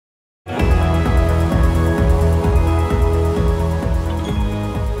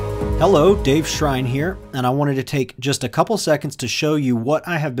Hello, Dave Shrein here, and I wanted to take just a couple seconds to show you what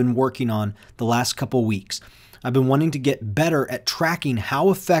I have been working on the last couple weeks. I've been wanting to get better at tracking how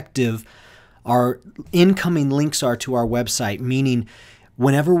effective our incoming links are to our website, meaning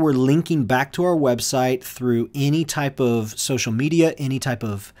whenever we're linking back to our website through any type of social media, any type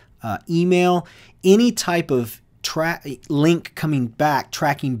of email, any type of link coming back,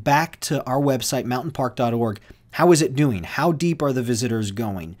 tracking back to our website, mountainpark.org, how is it doing? How deep are the visitors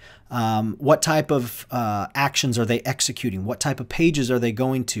going? What type of actions are they executing? What type of pages are they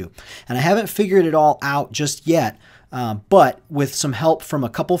going to? And I haven't figured it all out just yet, but with some help from a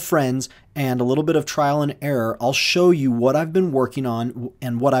couple friends and a little bit of trial and error, I'll show you what I've been working on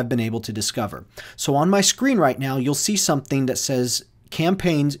and what I've been able to discover. So on my screen right now, you'll see something that says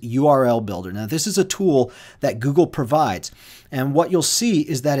Campaigns URL Builder. Now, this is a tool that Google provides. And what you'll see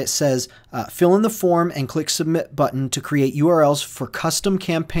is that it says, fill in the form and click Submit button to create URLs for custom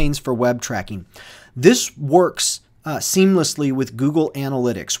campaigns for web tracking. This works seamlessly with Google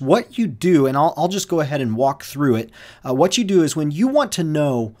Analytics. What you do, and I'll just go ahead and walk through it. What you do is when you want to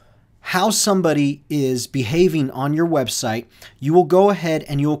know how somebody is behaving on your website, you will go ahead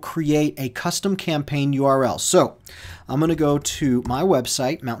and you'll create a custom campaign URL. So I'm going to go to my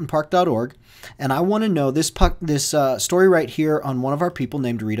website, mountainpark.org, and I want to know this story right here on one of our people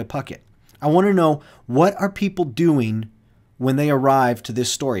named Rita Puckett. I want to know, what are people doing when they arrive to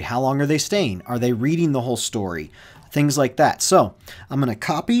this story? How long are they staying? Are they reading the whole story? Things like that. So I'm going to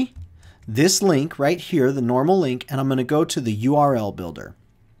copy this link right here, the normal link, and I'm going to go to the URL builder.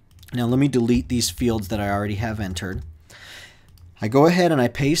 Now let me delete these fields that I already have entered. I go ahead and I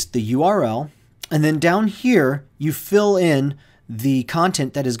paste the URL, and then down here you fill in the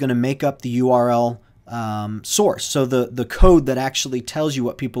content that is going to make up the URL source. So the code that actually tells you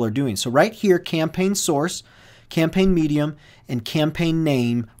what people are doing. So right here, campaign source, campaign medium, and campaign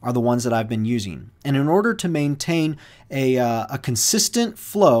name are the ones that I've been using. And in order to maintain a consistent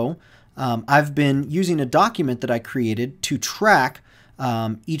flow, I've been using a document that I created to track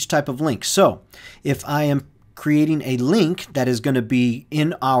each type of link. So if I am creating a link that is going to be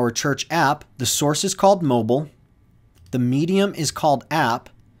in our church app, the source is called mobile, the medium is called app,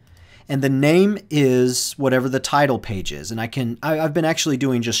 and the name is whatever the title page is. And I've been actually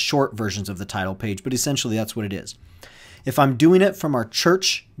doing just short versions of the title page, but essentially that's what it is. If I'm doing it from our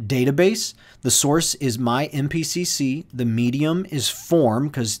church database, the source is my MPCC, the medium is form,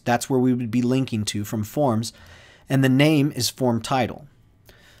 because that's where we would be linking to from forms, and the name is form title.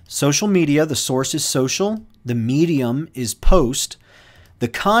 Social media, the source is social, the medium is post, the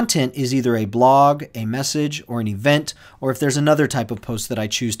content is either a blog, a message, or an event, or if there's another type of post that I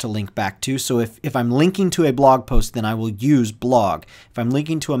choose to link back to. So if I'm linking to a blog post, then I will use blog. If I'm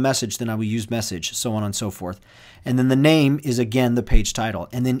linking to a message, then I will use message, so on and so forth. And then the name is, again, the page title.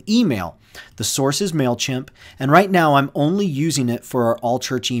 And then email. The source is MailChimp. And right now, I'm only using it for our all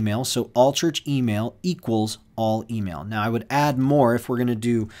church email. So all church email equals all email. Now, I would add more if we're going to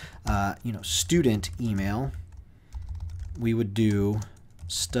do, student email. We would do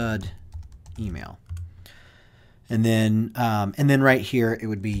stud email. And then right here, it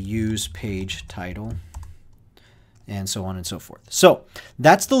would be use page title, and so on and so forth. So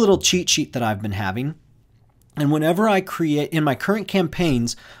that's the little cheat sheet that I've been having. And whenever I create, in my current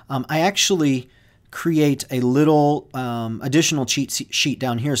campaigns, I actually create a little additional cheat sheet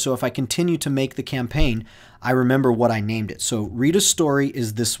down here. So if I continue to make the campaign, I remember what I named it. So read a story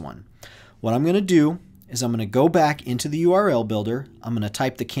is this one. What I'm going to do is I'm going to go back into the URL builder. I'm going to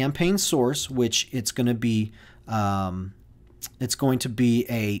type the campaign source, which it's going to be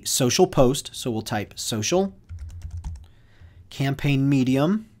a social post. So we'll type social. Campaign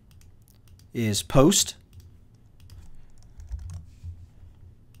medium is post.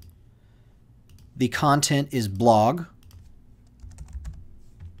 The content is blog,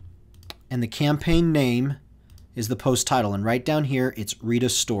 and the campaign name is the post title. And right down here, it's read a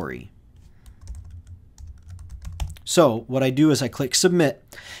story. So what I do is I click submit,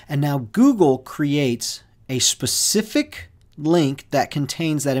 and now Google creates a specific link that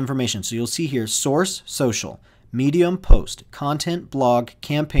contains that information. So you'll see here, source, social, medium, post, content, blog,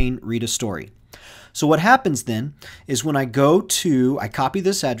 campaign, read a story. So what happens then is when I copy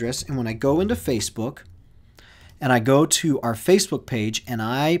this address, and when I go into Facebook and I go to our Facebook page and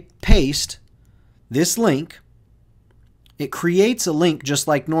I paste this link, it creates a link just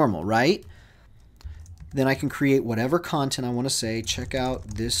like normal, right? Then I can create whatever content I want to say. Check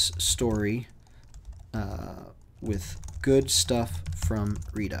out this story with good stuff from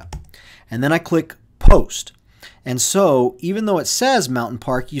Rita. And then I click post. And so even though it says Mountain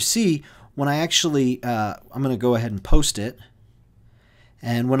Park, you see when I actually, I'm going to go ahead and post it.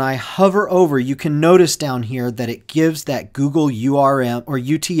 And when I hover over, you can notice down here that it gives that Google URM or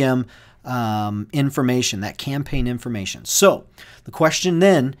UTM information, that campaign information. So the question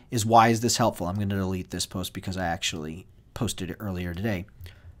then is, why is this helpful? I'm going to delete this post because I actually posted it earlier today.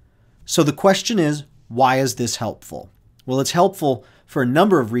 So the question is, why is this helpful? Well, it's helpful for a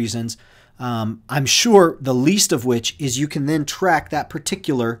number of reasons. I'm sure the least of which is you can then track that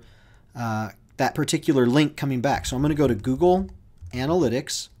particular link coming back. So I'm going to go to Google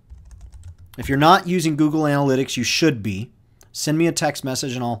Analytics. If you're not using Google Analytics, you should be. Send me a text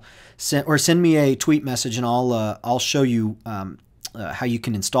message and send me a tweet message and I'll show you how you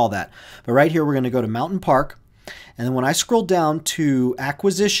can install that. But right here we're going to go to Mountain Park, and then when I scroll down to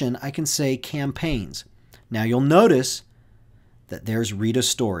acquisition, I can say campaigns. Now you'll notice that there's Read a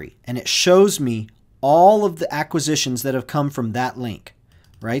Story, and it shows me all of the acquisitions that have come from that link.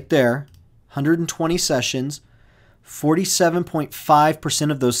 Right there, 120 sessions,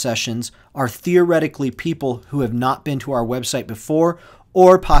 47.5% of those sessions are theoretically people who have not been to our website before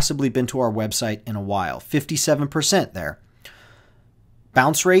or possibly been to our website in a while. 57% there.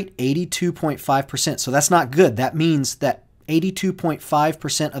 Bounce rate, 82.5%. So that's not good. That means that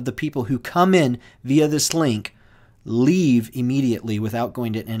 82.5% of the people who come in via this link leave immediately without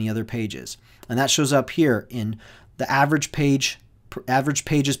going to any other pages. And that shows up here in the average pages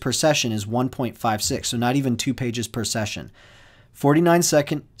per session is 1.56, so not even 2 pages per session. 49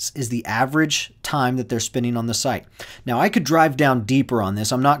 seconds is the average time that they're spending on the site. Now I could drive down deeper on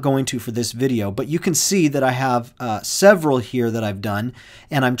this. I'm not going to for this video, but you can see that I have several here that I've done,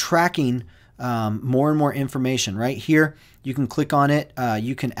 and I'm tracking more and more information. Right here, you can click on it.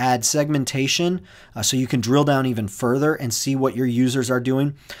 You can add segmentation, so you can drill down even further and see what your users are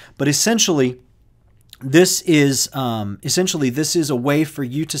doing. But essentially, this is a way for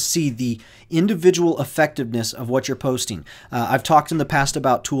you to see the individual effectiveness of what you're posting. I've talked in the past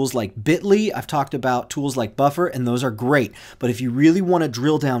about tools like Bitly. I've talked about tools like Buffer, and those are great. But if you really want to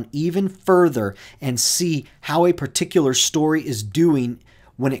drill down even further and see how a particular story is doing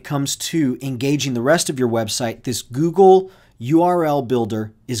when it comes to engaging the rest of your website, this Google URL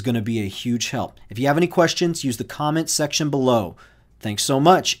Builder is going to be a huge help. If you have any questions, use the comment section below. Thanks so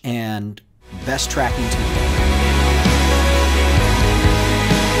much, and best tracking to you.